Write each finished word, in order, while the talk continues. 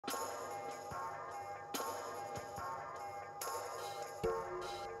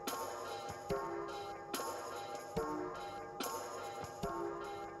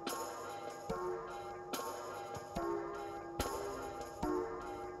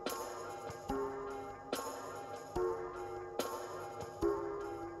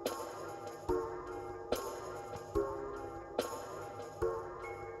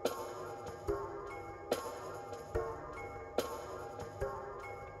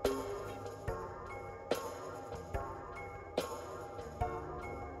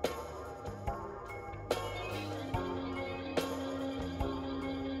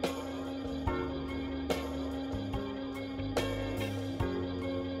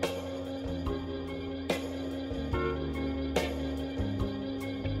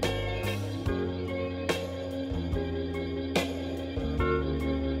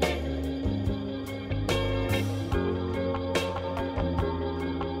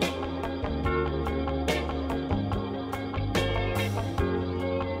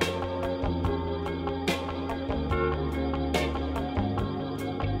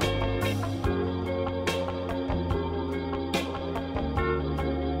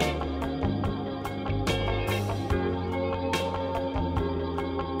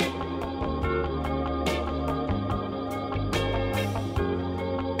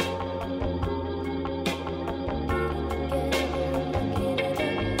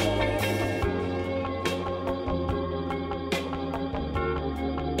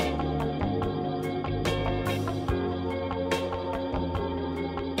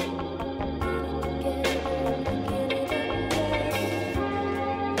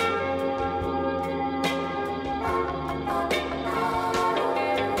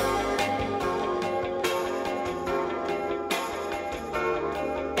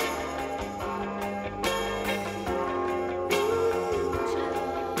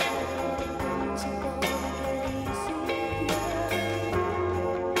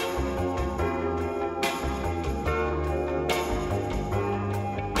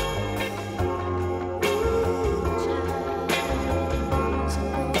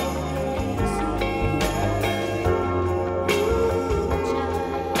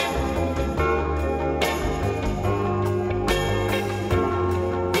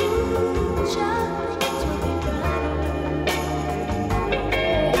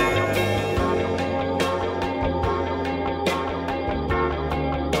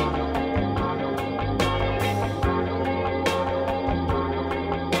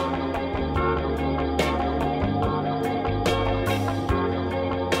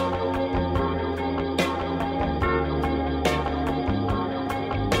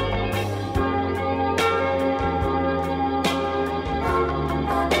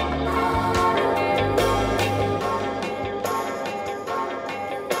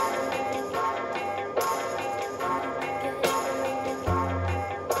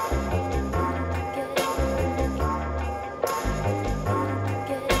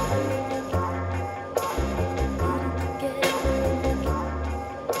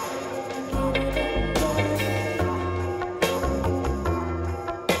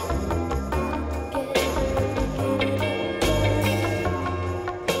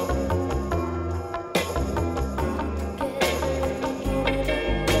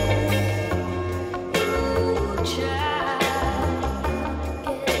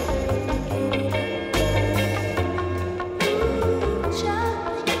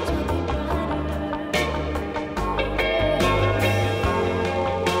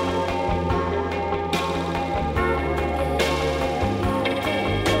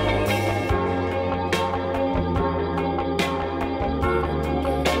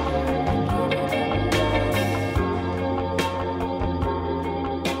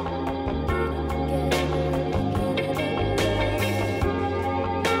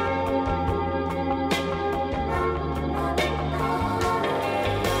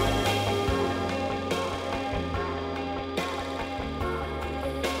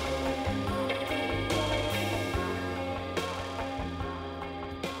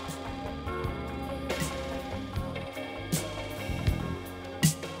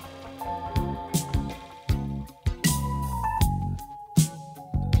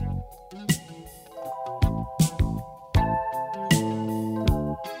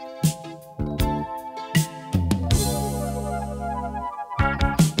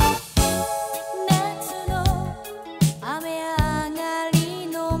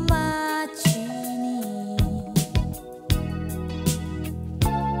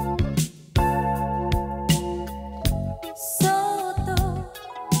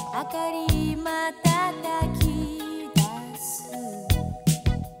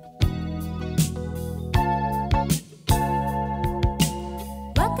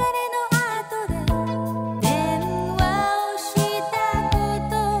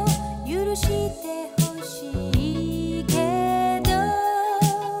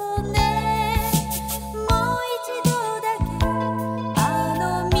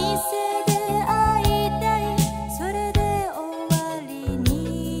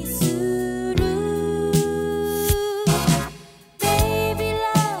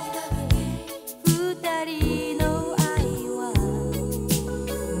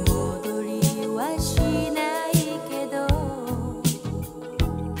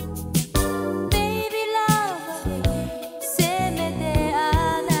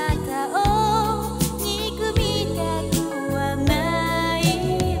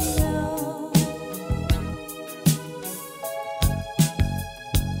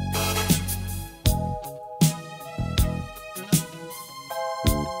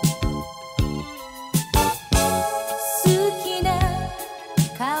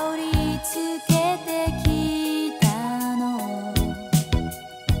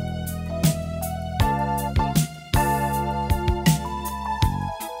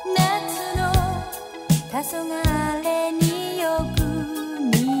昏によく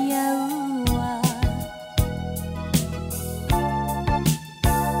似合うわ。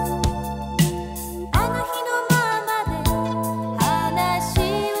あの日のままで話を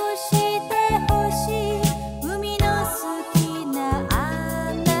してほしい。海の好きなあ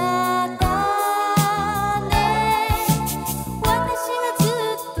なたね。私はずっ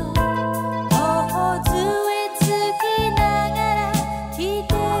と頬杖つきながら聞い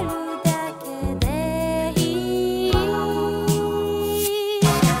てるだけでいい。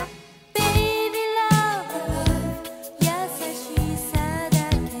Baby love 優しさだ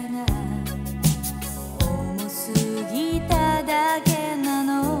けが重すぎただけな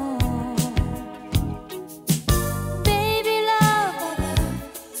の。Baby love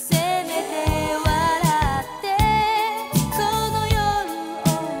せめて笑ってこの夜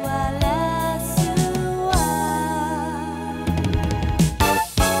終わらすわ。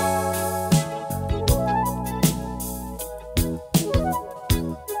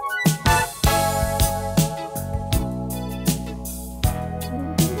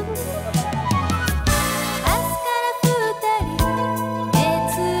明日から二人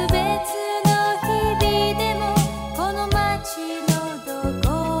別々の日々でもこの街のど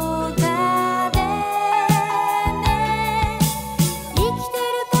こかでね。生きてる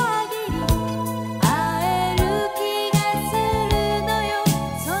限り会える気がするのよ。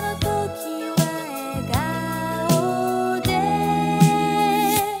その時は笑顔で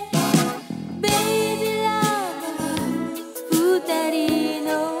Baby love 二人の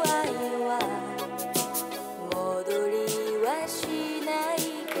愛は戻りはしない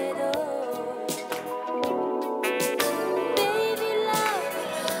けど Baby love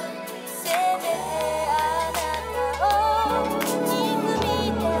せめてあなたを憎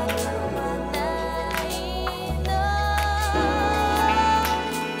みたくはないの。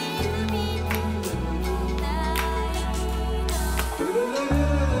憎みたくないの。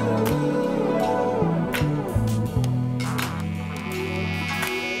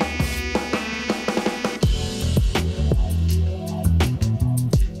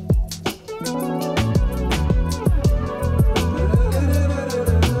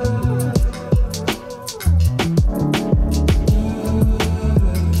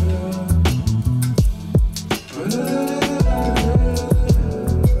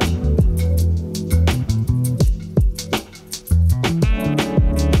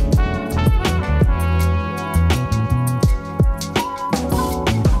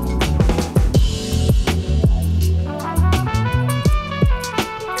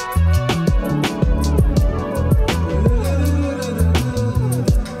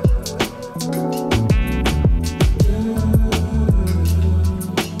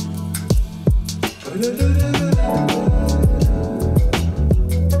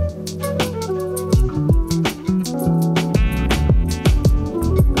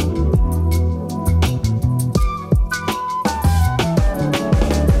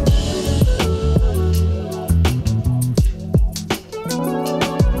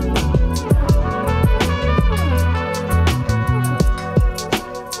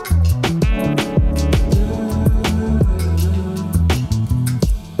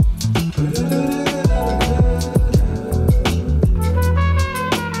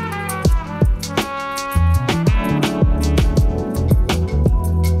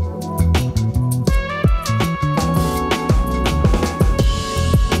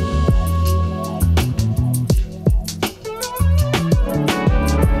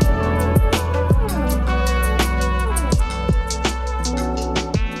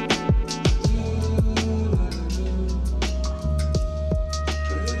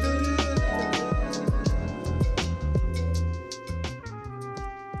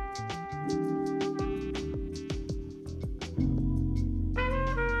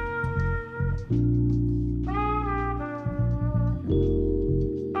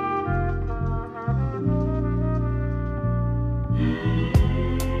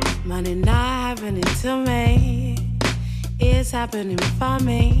Money not happening to me, it's happening for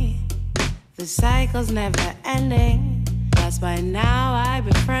me. The cycle's never ending, that's why now I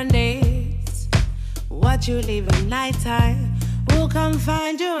befriend it. What you leave at nighttime will come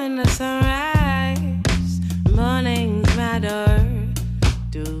find you in the sunrise. Mornings matter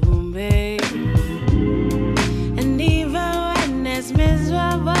to me, and even when it's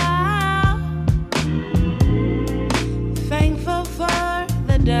miserable, thankful for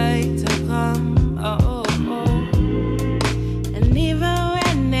the day to come. Oh, oh, oh. And even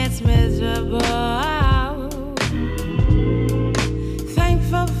when it's miserable,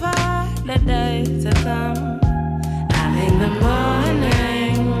 thankful for the day to come. I think the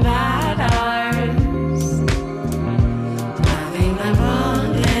morning matters.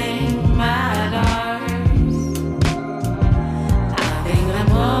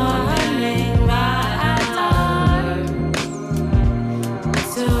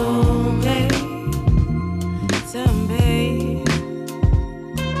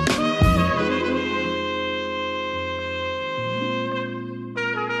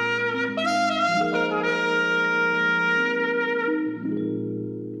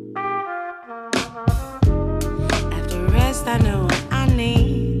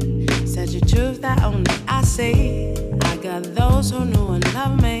 see. I got those who know and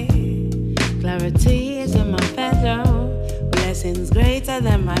love me. Clarity is in my bedroom. Blessings greater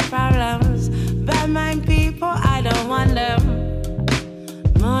than my problems. Bad mind people, I don't want them.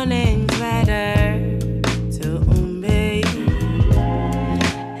 Morning's better to me.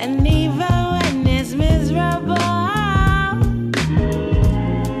 And even when it's miserable,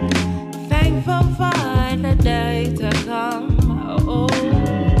 thankful for the day to come. Oh.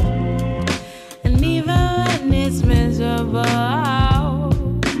 And even when it's miserable,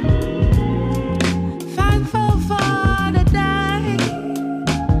 thankful for the day.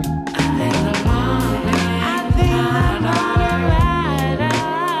 I think the morning, I think the morning matters.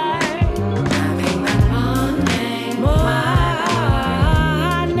 I think the morning,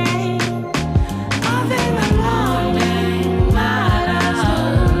 I think the morning matters to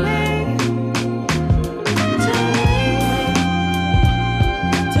me,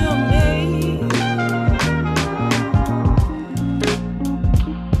 to me.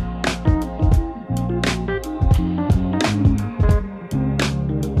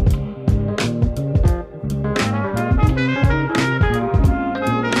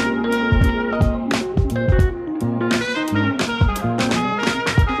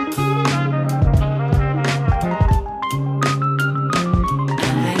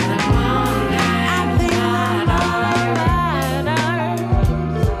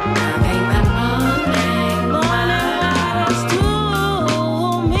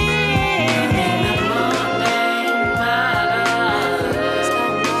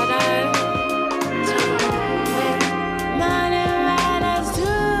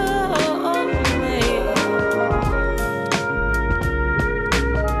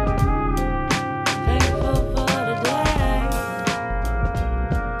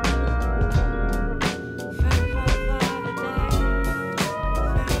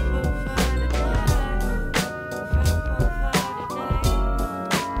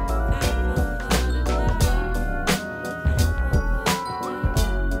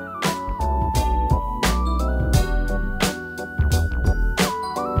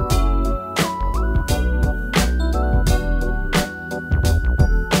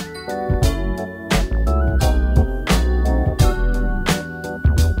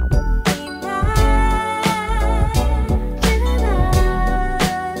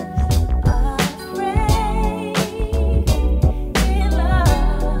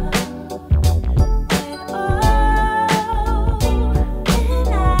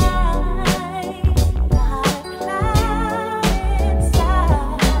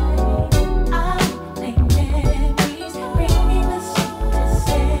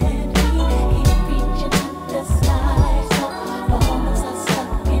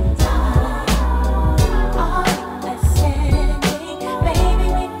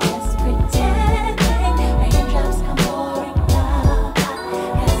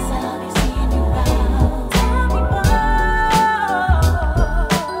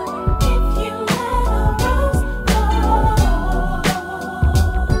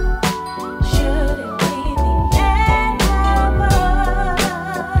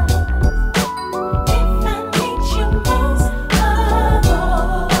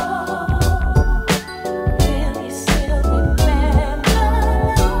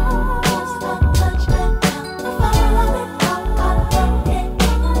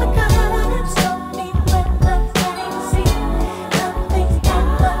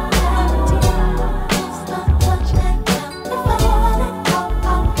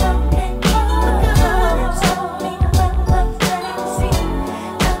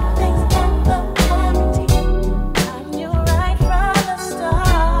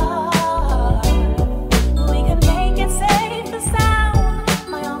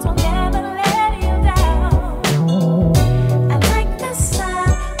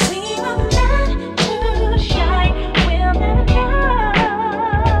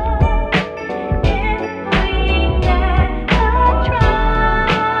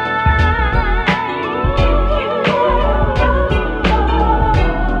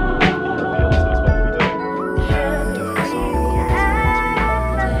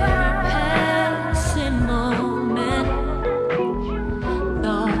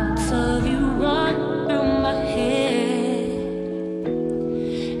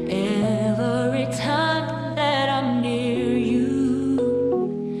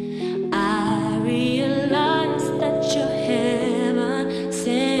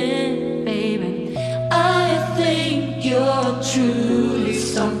 truly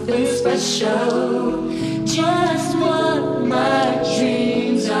something special. Just what my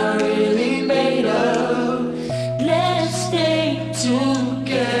dreams are really made of. Let's stay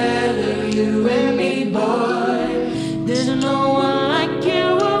together, you and me, boy.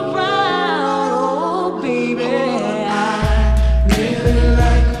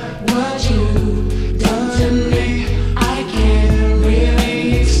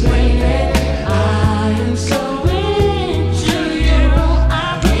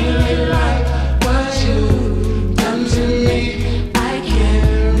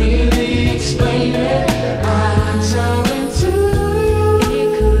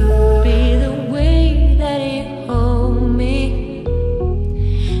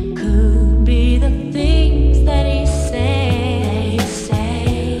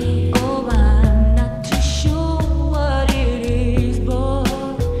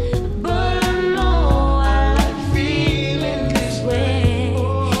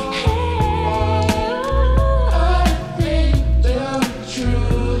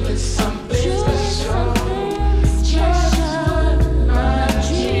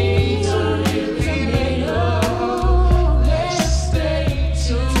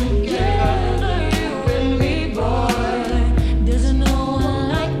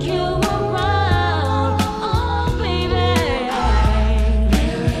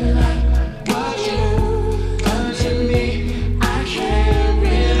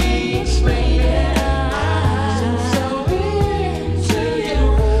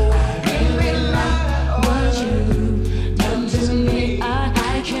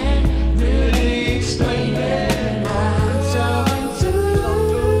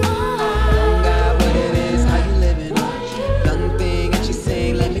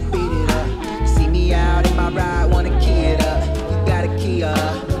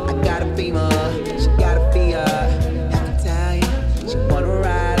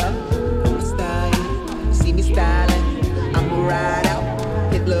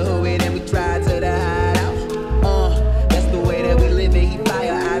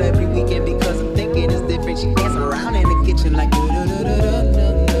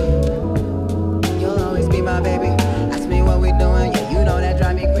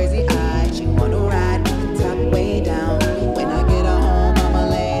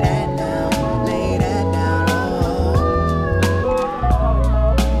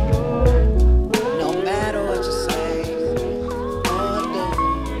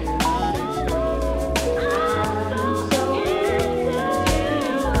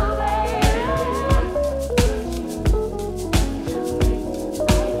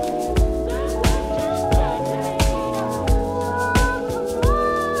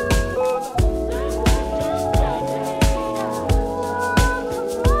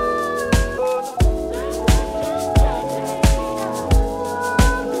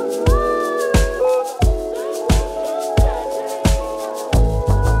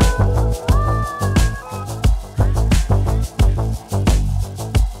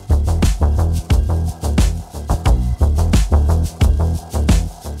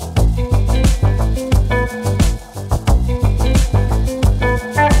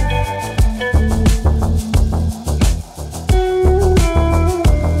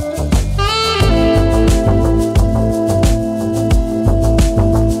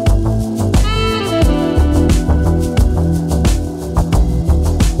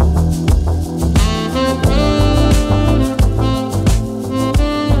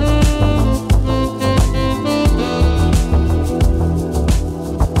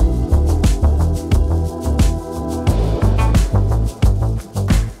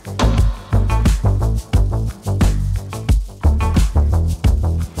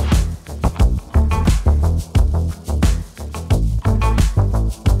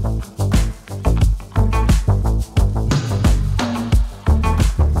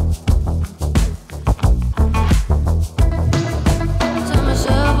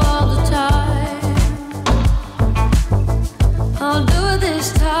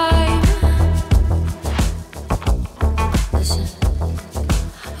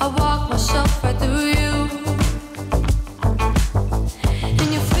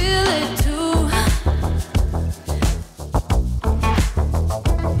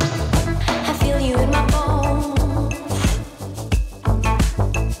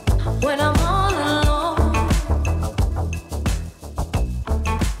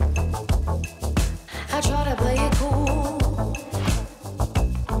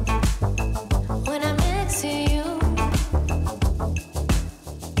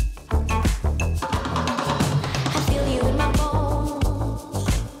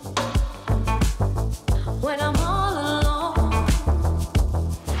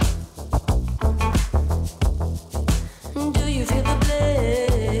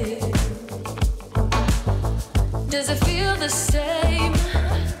 the same.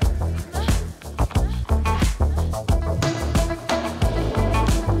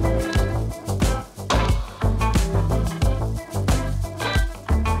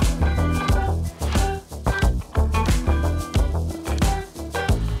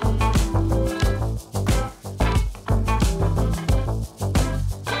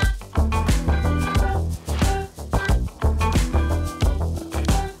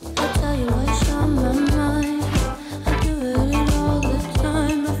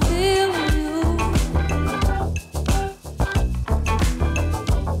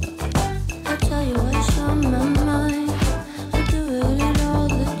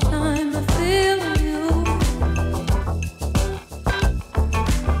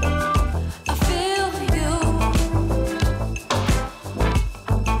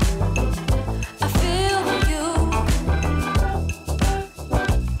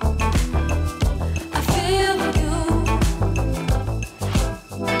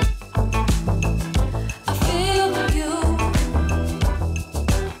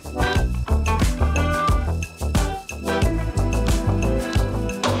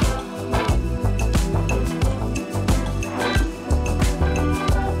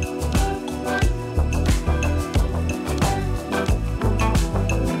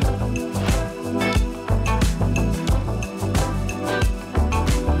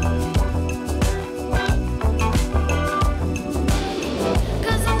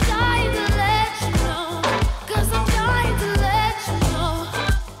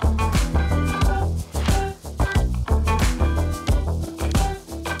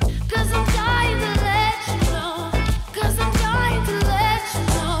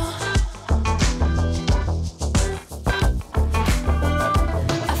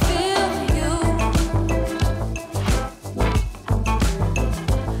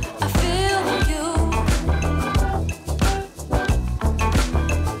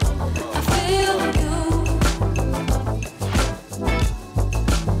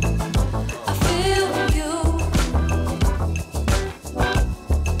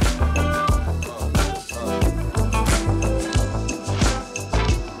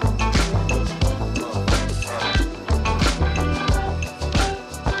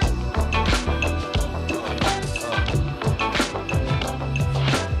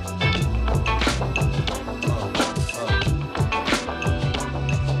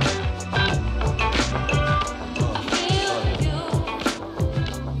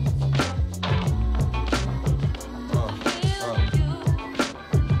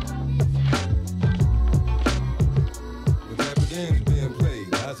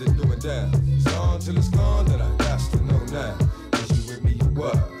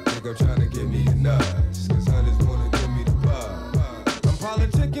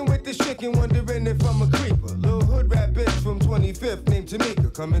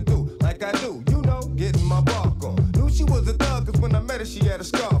 Coming through like I do, you know, getting my bark on. Knew she was a thug, cause when I met her, she had a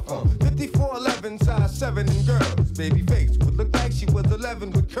scarf on. 54'11", size 7 in girls. Baby face would look like she was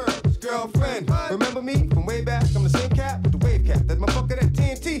 11 with curves. Girlfriend, remember me from way back? I'm the same cat with the wave cap. That motherfucker that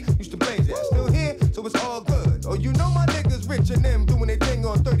TNT used to blaze at. Still here, so it's all good. Oh, you know my niggas rich and them doing their thing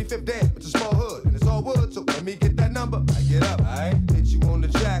on 35th Dam. It's a small hood and it's all wood, so let me get that number. I get up, alright? Hit you on the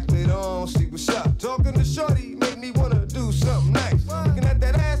jack later on, see what's up. Talking to shorty made me wanna do something nice. Looking at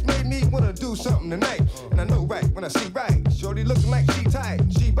that ass made me wanna do something tonight. And I know right when I see right. Shorty looking like she tight,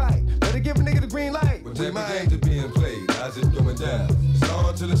 she bite. Better give a nigga the green light. What type of games are being played? How's it going down? It's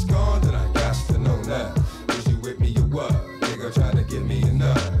on till it's gone, then I got to know now. Is you with me, you what? Nigga trying to get me a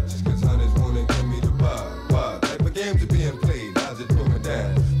nut. Just cause hunters wanna give me the bug. What type of games are being played? How's it going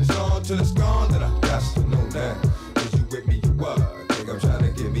down? It's on till it's gone, then I got to know now. Is you with me, you what? Nigga trying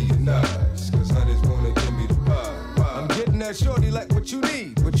to get me a nut. Just cause hunters wanna give me the bug. I'm getting that shorty like what you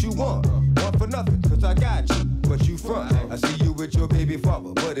need, what you want. Want for nothing, cause I got you. But you front. I see you with your baby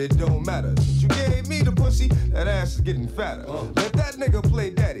father, but it don't matter. Since you gave me the pussy, that ass is getting fatter. Let that nigga play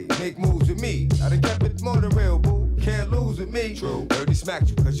daddy, make moves with me. I done kept it more than real, boo. Can't lose with me. True. Dirty smacked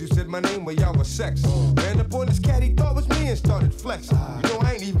you, cause you said my name when y'all was sex. Ran up on this cat, he thought was me and started flexing. You know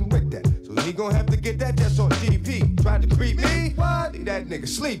I ain't even with that, so he gon' have to get that just on GP. Tried to creep me, what? Leave that nigga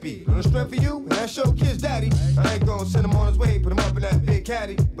sleepy. On the strength for you, and that's your kid's daddy. I ain't gon' send him on his way, put him up in that big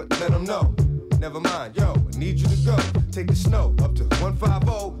caddy. But let him know. Never mind, yo, I need you to go. Take the snow up to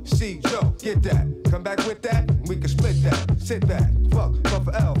 150, see Joe, get that. Come back with that, and we can split that. Sit back, fuck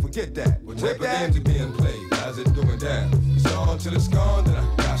for L, forget that. What type of games are being played? How's it going down? It's on till it's gone, then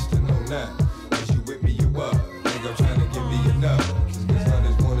I got to know now. Is you with me, you what? Think I'm trying to give me enough. Just cause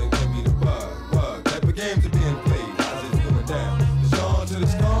hunters wanna give me the bug. What type of games are being played? How's it going down? It's on till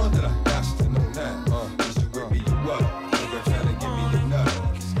it's gone, then I got to know now. Is you with me, you what? Think I'm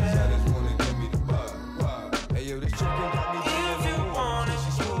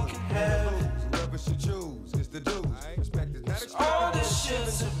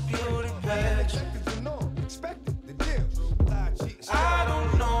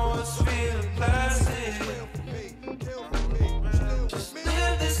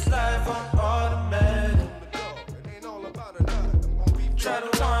Try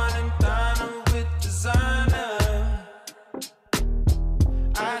to wine and dine her with designer.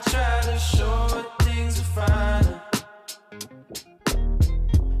 I try to show her things are finer,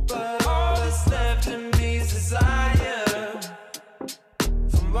 but all that's left in me is desire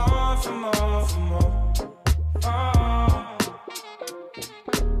for more, for more, for more. Oh.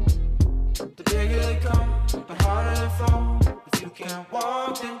 The bigger they come, the harder they fall. If you can't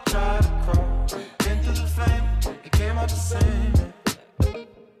walk, then try to crawl. Been through the flame, it came out the same.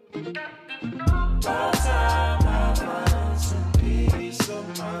 By the time I find some peace of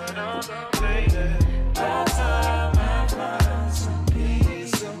mind, baby. By the time I find some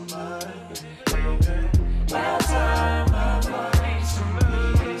peace of mind, baby. By the time I find some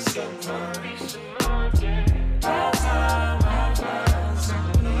peace of mind, by the time I find some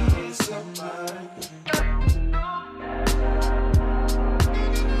peace of mind.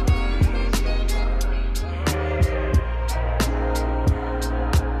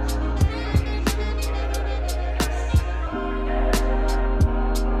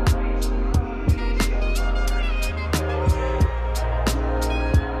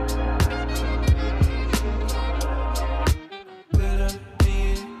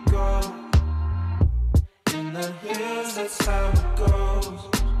 That's how it goes.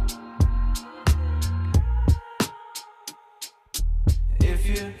 If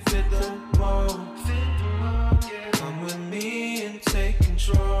you fit the mold, come with me and take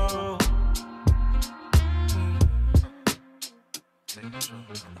control.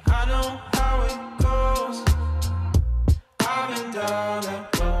 I know how it goes. I've been down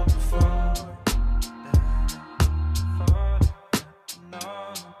that road before.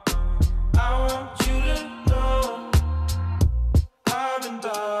 I want you to know I've been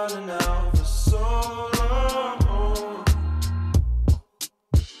down and out for so long.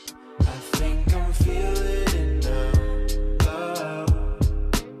 I think I'm feeling it now.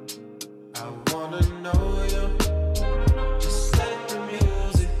 I wanna know you. Just let the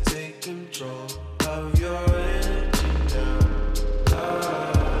music take control of your energy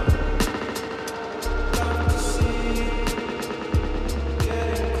now.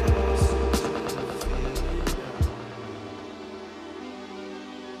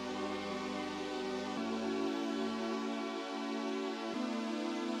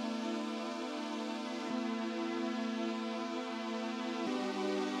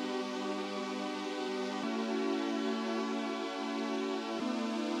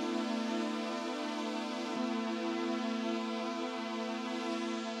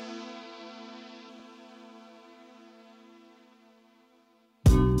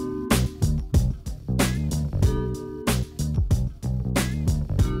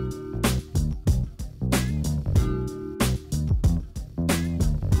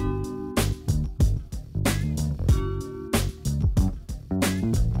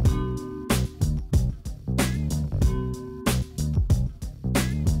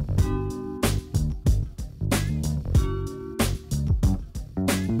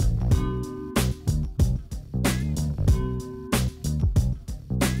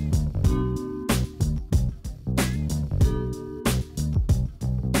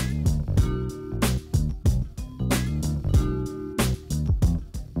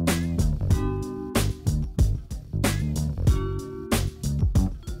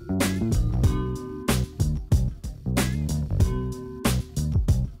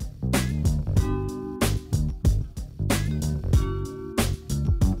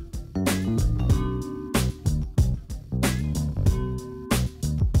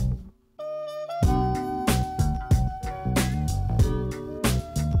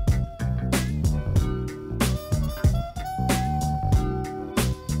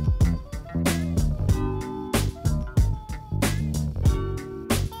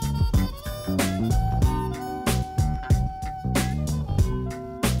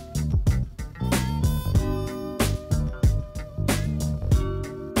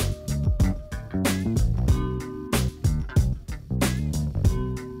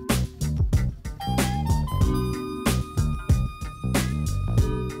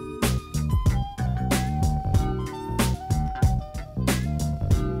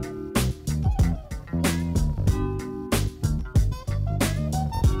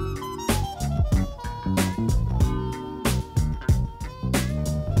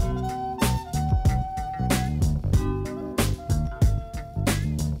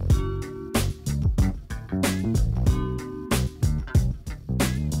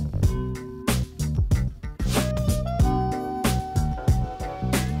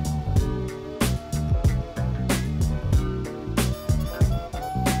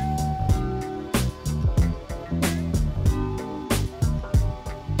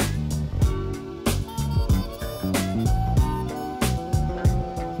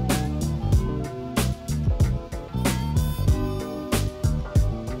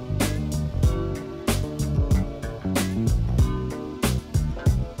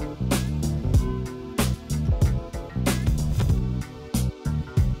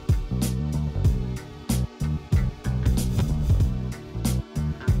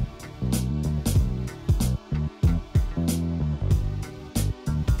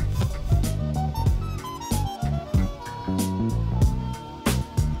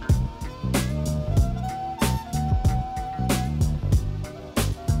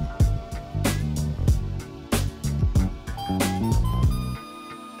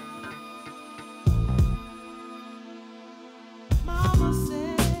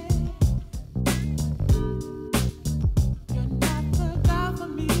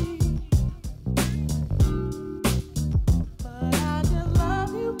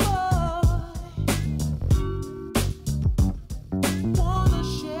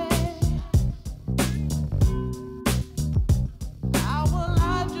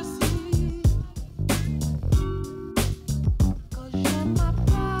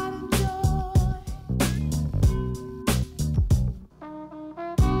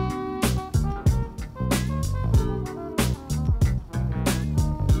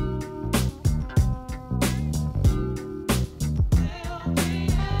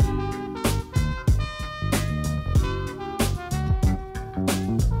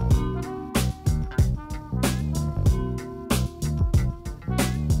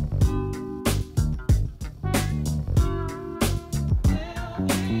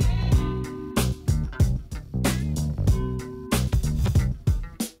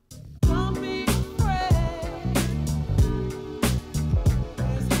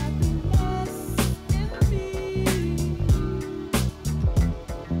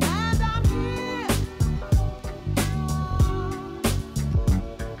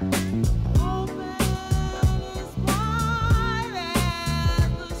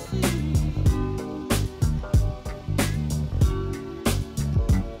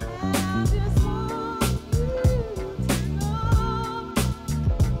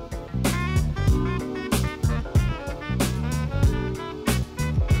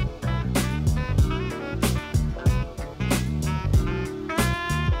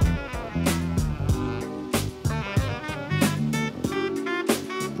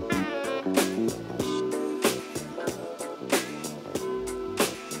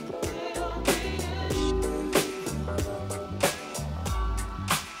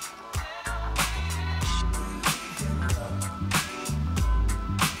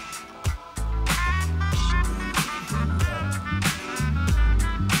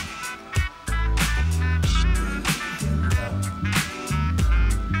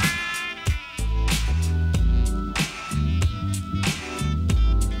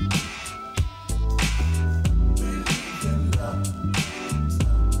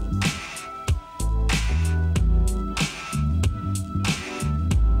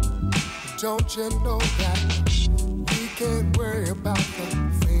 Don't you know that we can't worry about the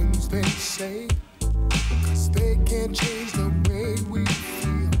things they say, 'cause they can't change the way we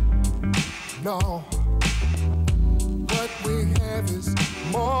feel. No, what we have is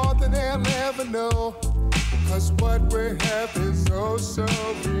more than they'll ever know, 'cause what we have is oh so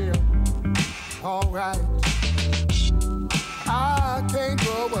real. Alright, I can't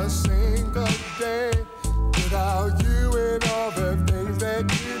go a single day without you and all the things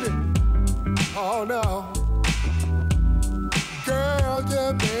that you do. Oh no, girl,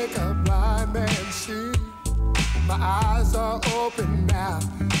 you make a blind man see. My eyes are open now,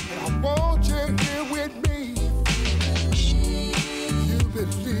 and I want you here with me. You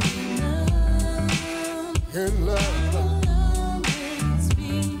believe in love.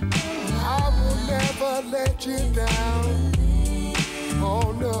 I will never let you down.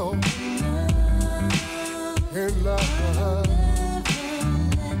 Oh no, in love.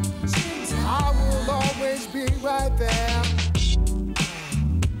 I will always be right there.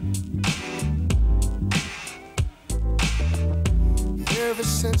 Ever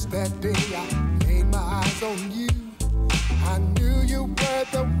since that day I laid my eyes on you, I knew you were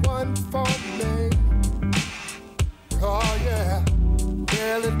the one for me. Oh yeah,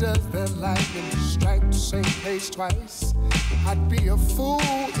 barely does the lightning strike the same place twice. I'd be a fool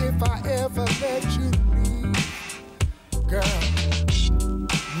if I ever let you leave, girl.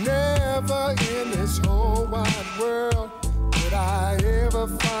 Never in this whole wide world would I ever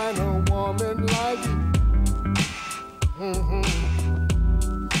find a woman like you. Mm-hmm.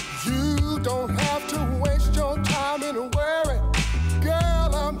 You don't have to waste your time in a worry. Girl,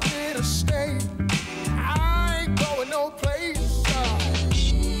 I'm here to stay. I ain't going no place.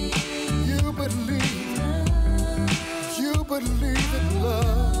 You believe in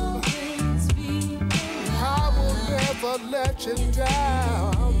love. I will never let you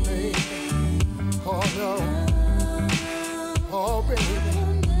down, baby. Oh no, oh baby.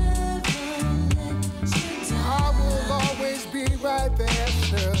 I will always be right there,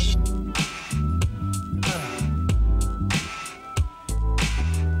 sir.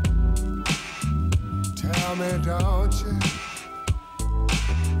 Tell me, don't you?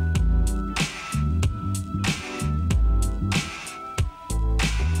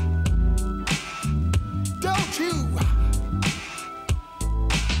 Don't you?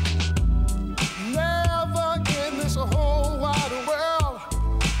 Never in this whole wide world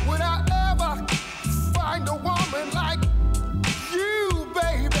would I ever find a woman like you,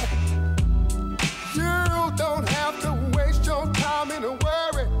 baby. You don't have to waste your time in a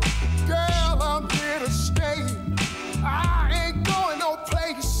worry. Girl, I'm here to stay. I ain't going no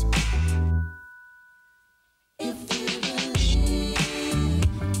place. If you believe,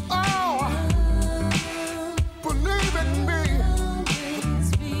 oh, believe in me.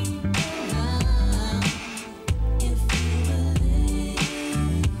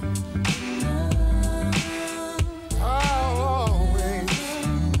 I'll always.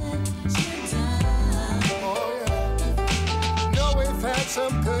 Oh yeah. Know we've had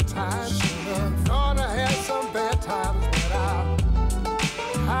some good times. Gonna have some bad times, but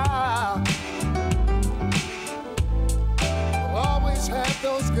I'll always have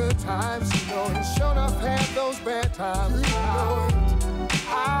those good times, you know, and sure enough have those bad times, you know it.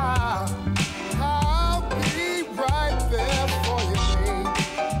 I'll be right there for you, babe.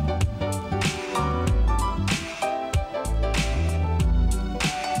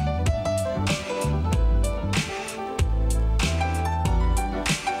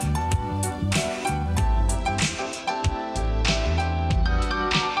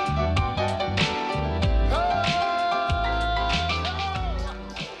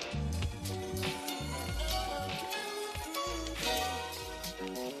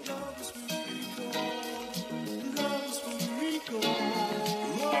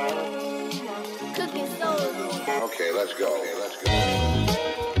 Okay, let's go.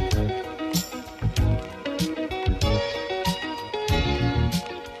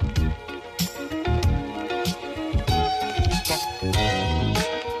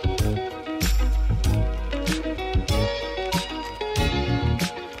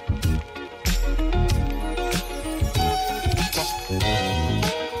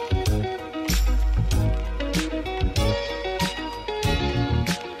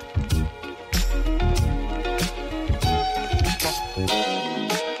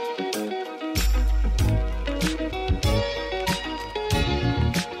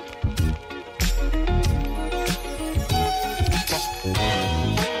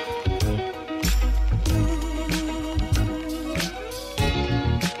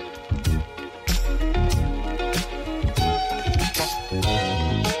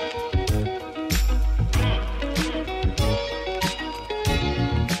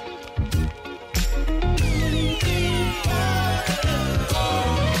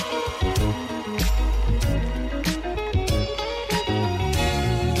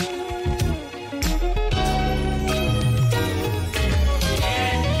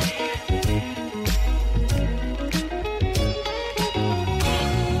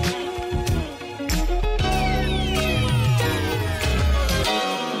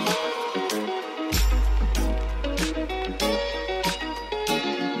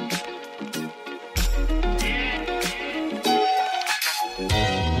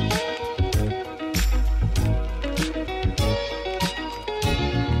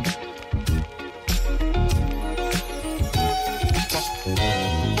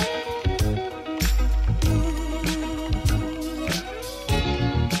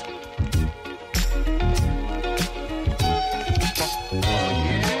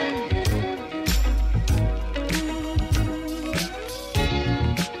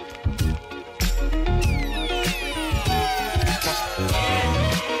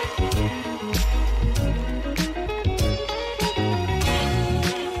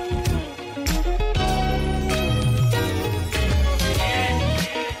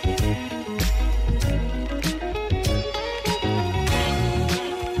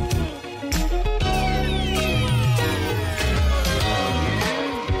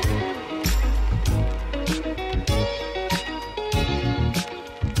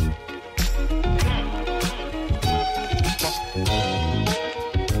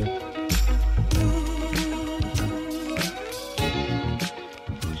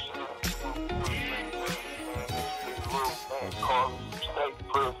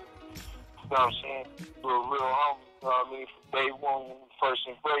 know what I'm saying? We were real humble, you know what I mean? From day one when we first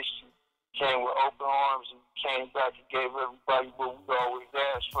embraced you, came with open arms and came back and gave everybody what we always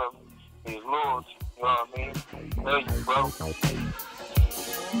asked from his loyalty, you know what I mean? Thank you, bro.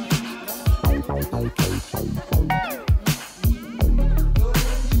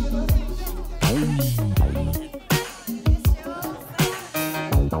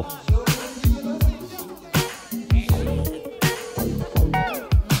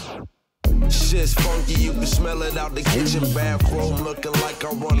 Shit's funky, you can smell it out the kitchen bathroom, looking like I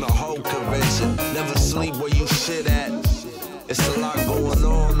run a whole convention. Never sleep where you shit at. It's a lot going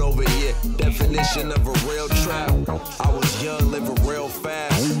on over here. Definition of a real trap. I was young, living real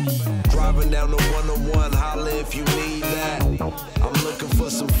fast. Driving down the 101, holla if you need that. I'm looking for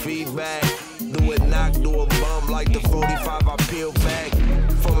some feedback. Do it knock, do a bump like the 45 I peel back.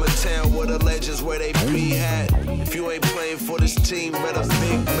 From a town where the legends where they be at. If you ain't playing for this team, better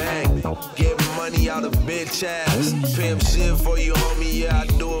big bang. Get money out of bitch ass. Pimp shit for you, homie, yeah, I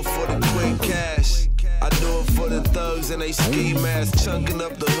do it for the quick cash. I do it for the thugs and they ski masks, chunking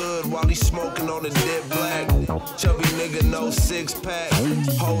up the hood while he smoking on the dip black. Chubby nigga, no six pack.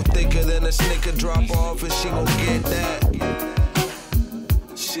 Hole thicker than a snicker, drop off and she gon' get that.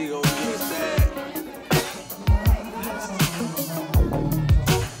 She gon' get that.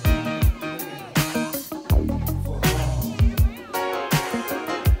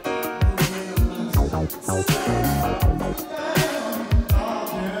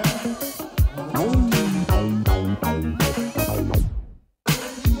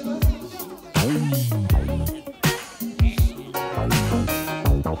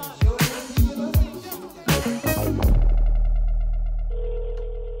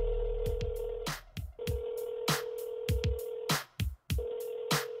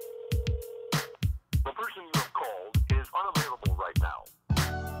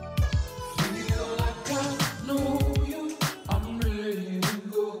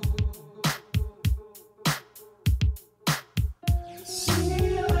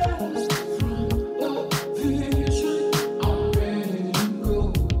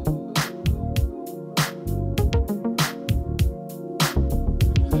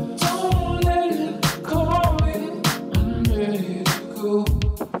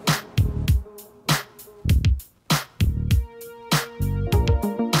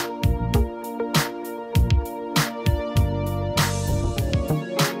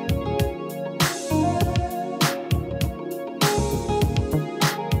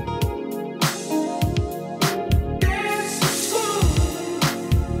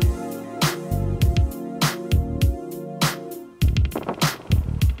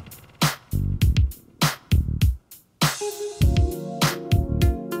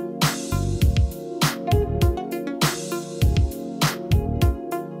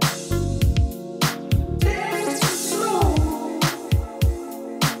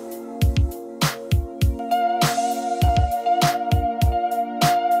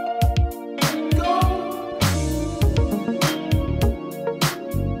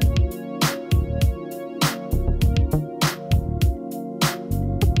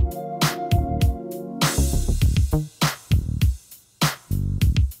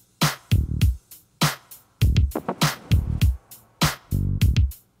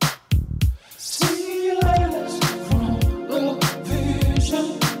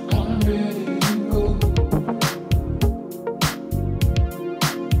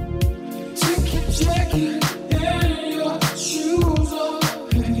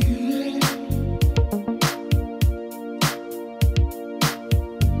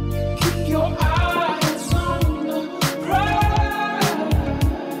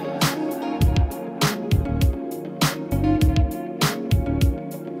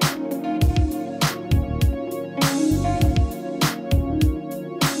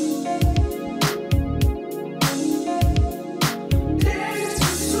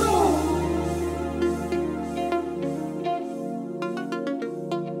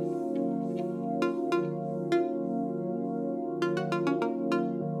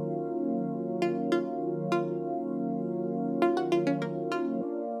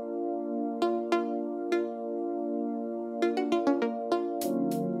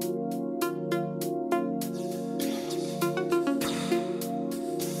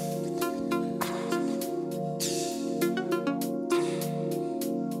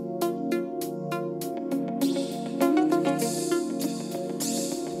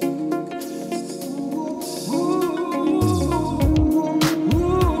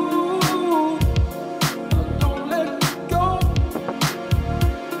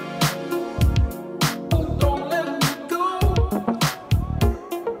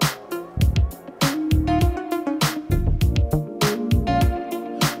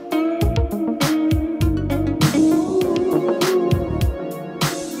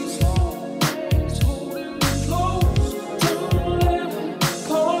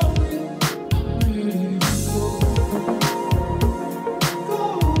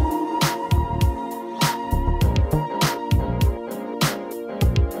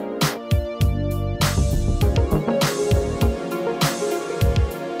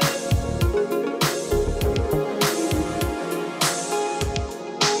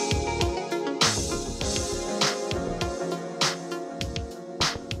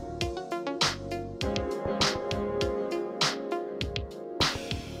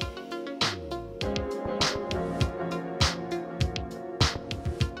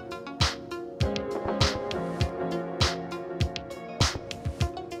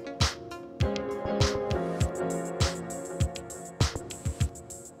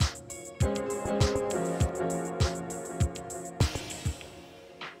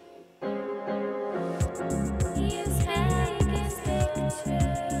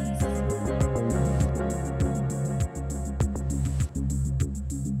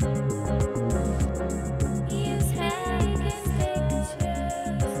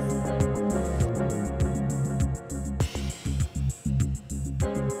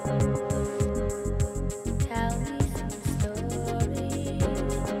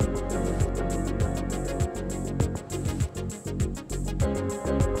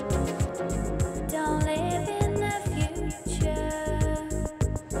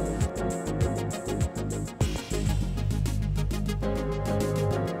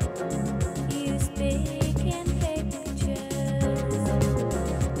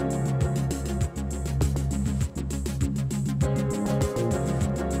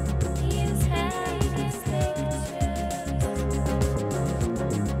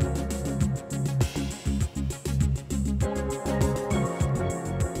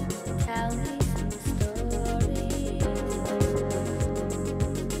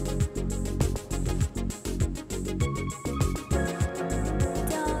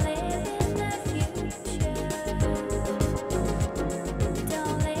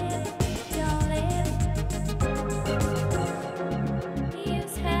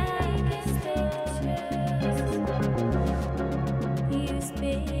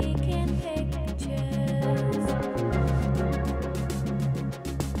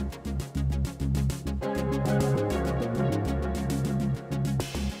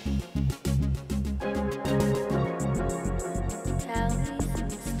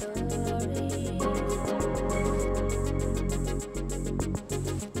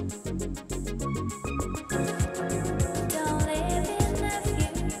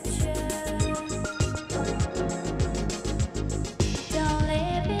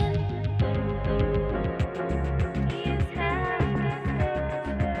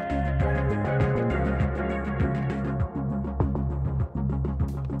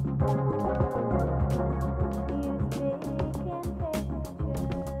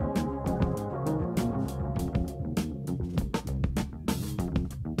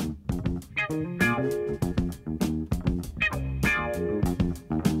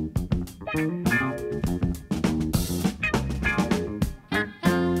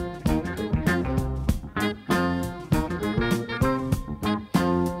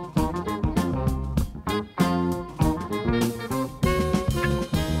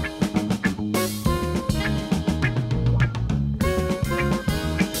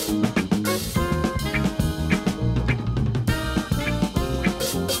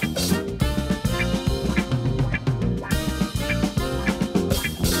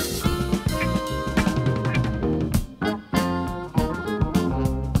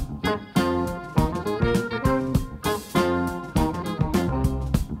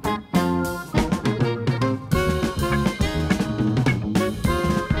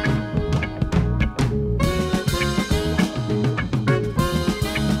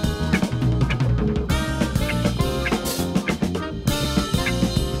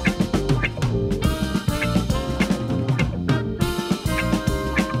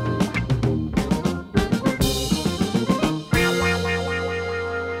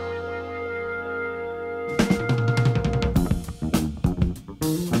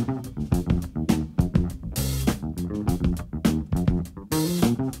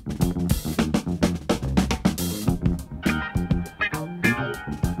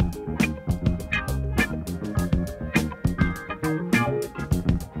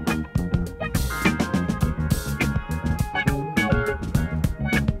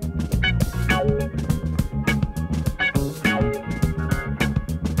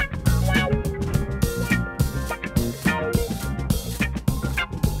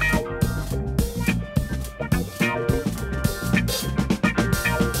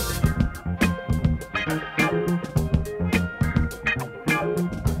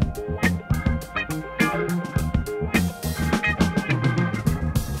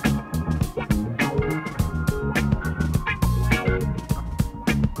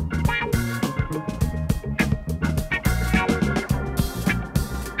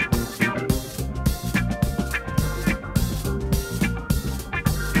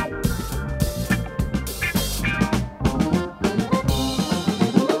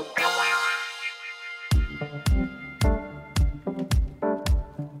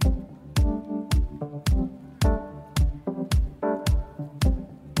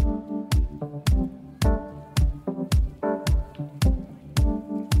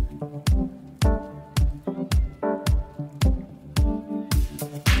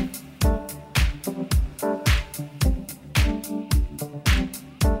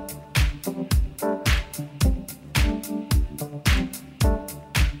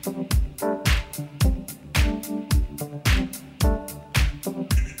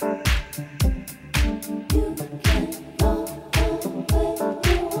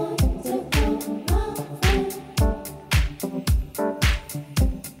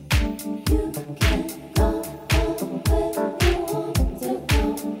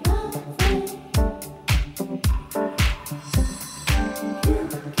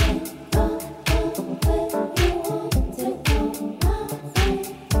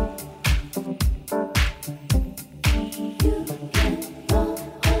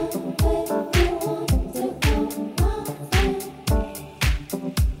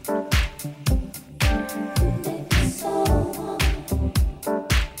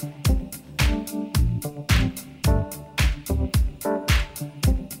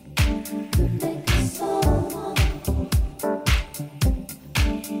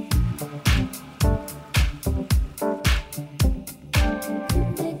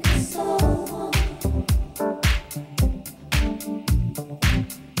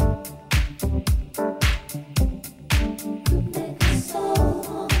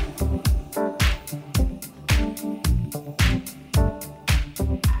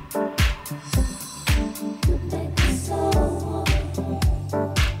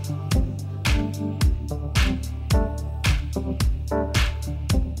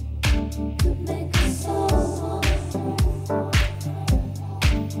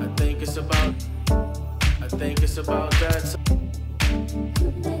 about that.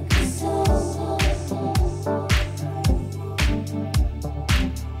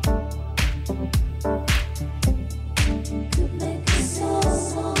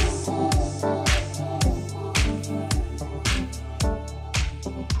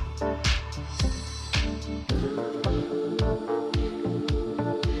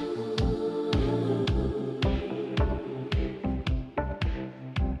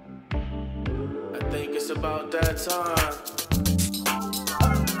 I think it's about that time.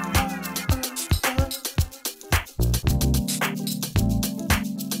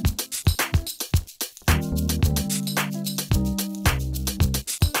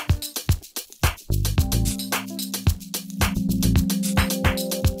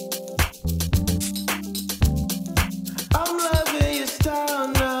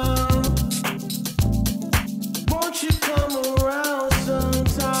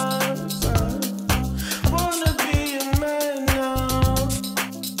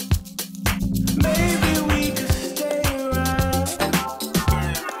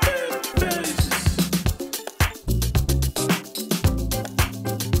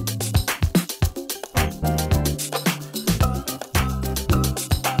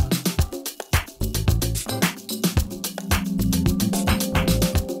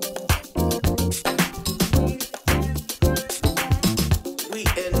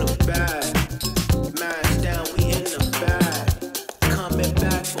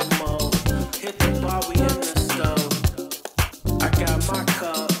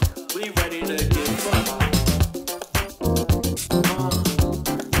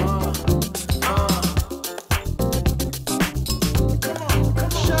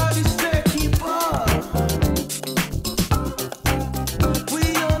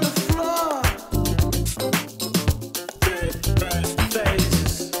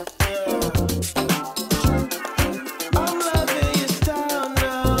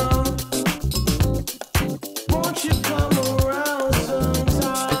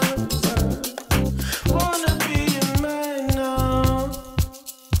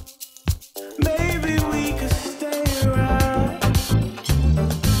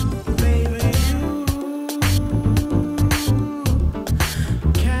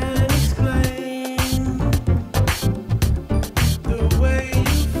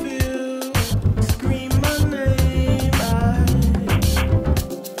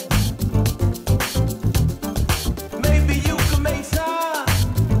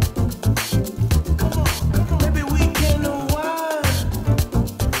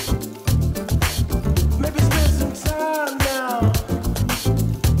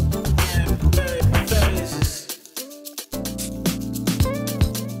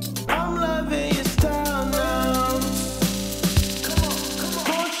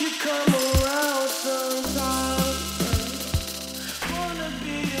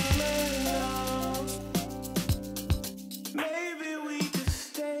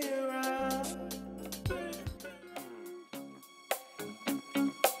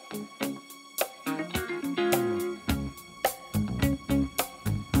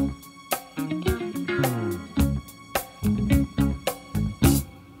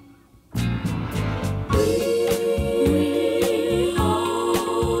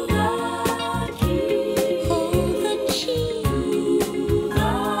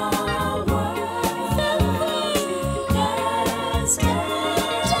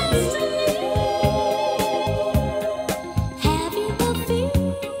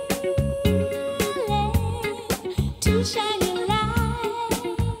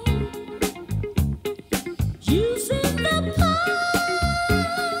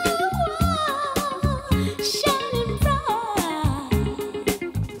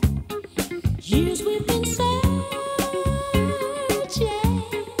 Years we've been searching,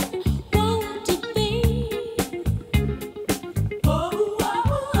 want to be. Oh,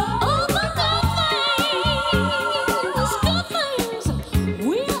 the good things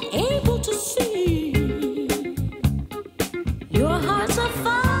we're able to see. Your heart's a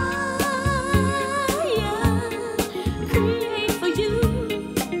fire, create for you.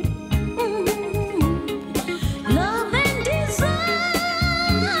 Love and desire,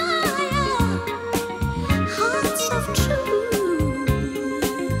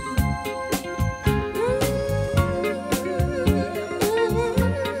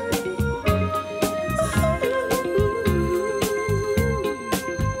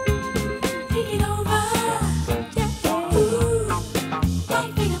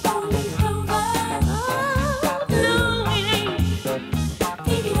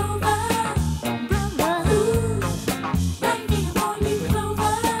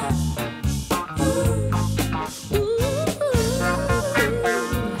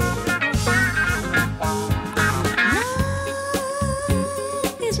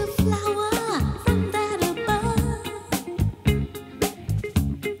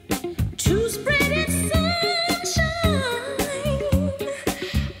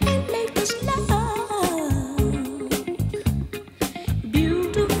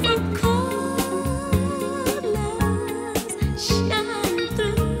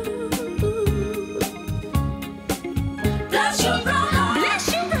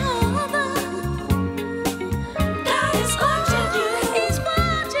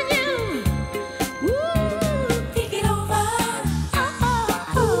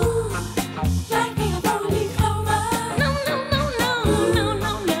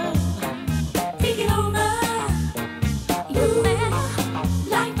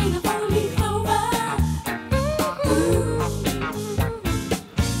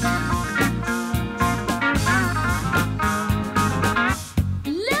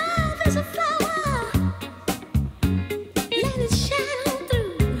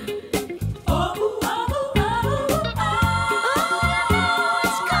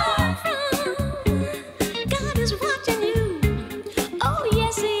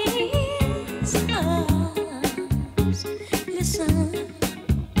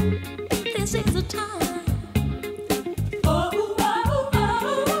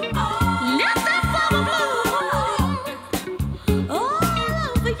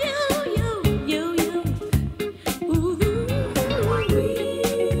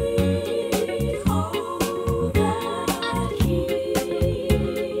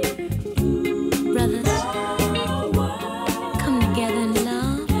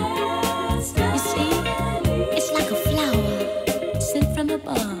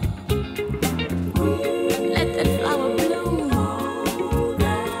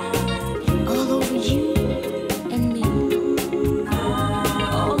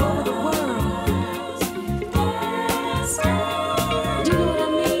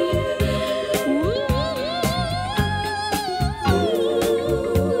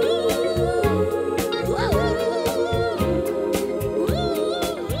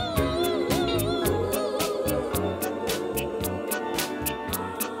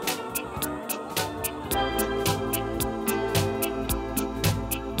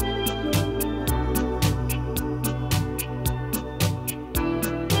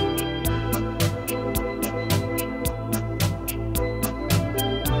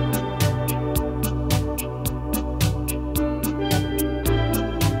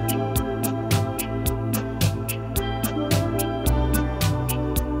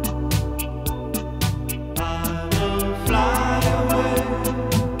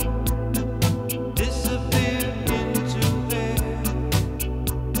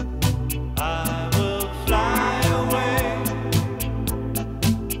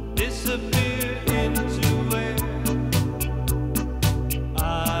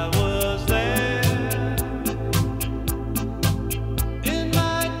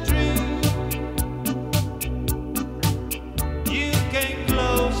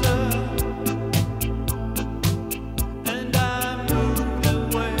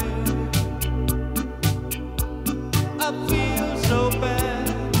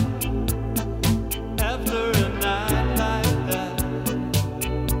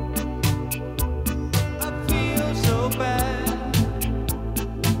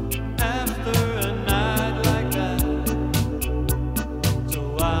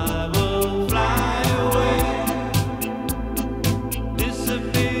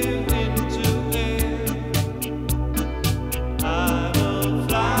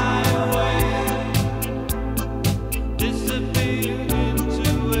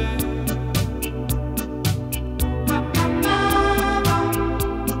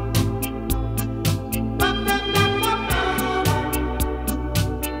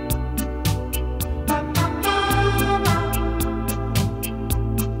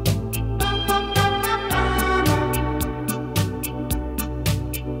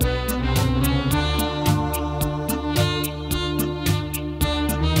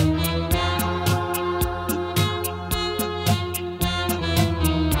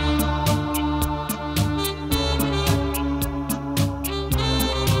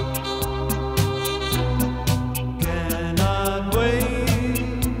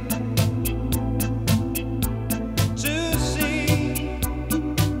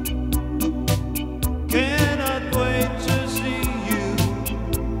 Cannot wait to see you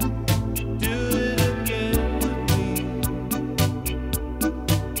do it again with me.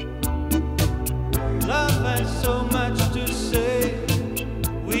 Love has so much to say,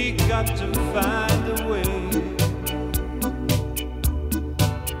 we got to find a way.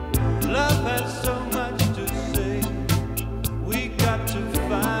 Love has so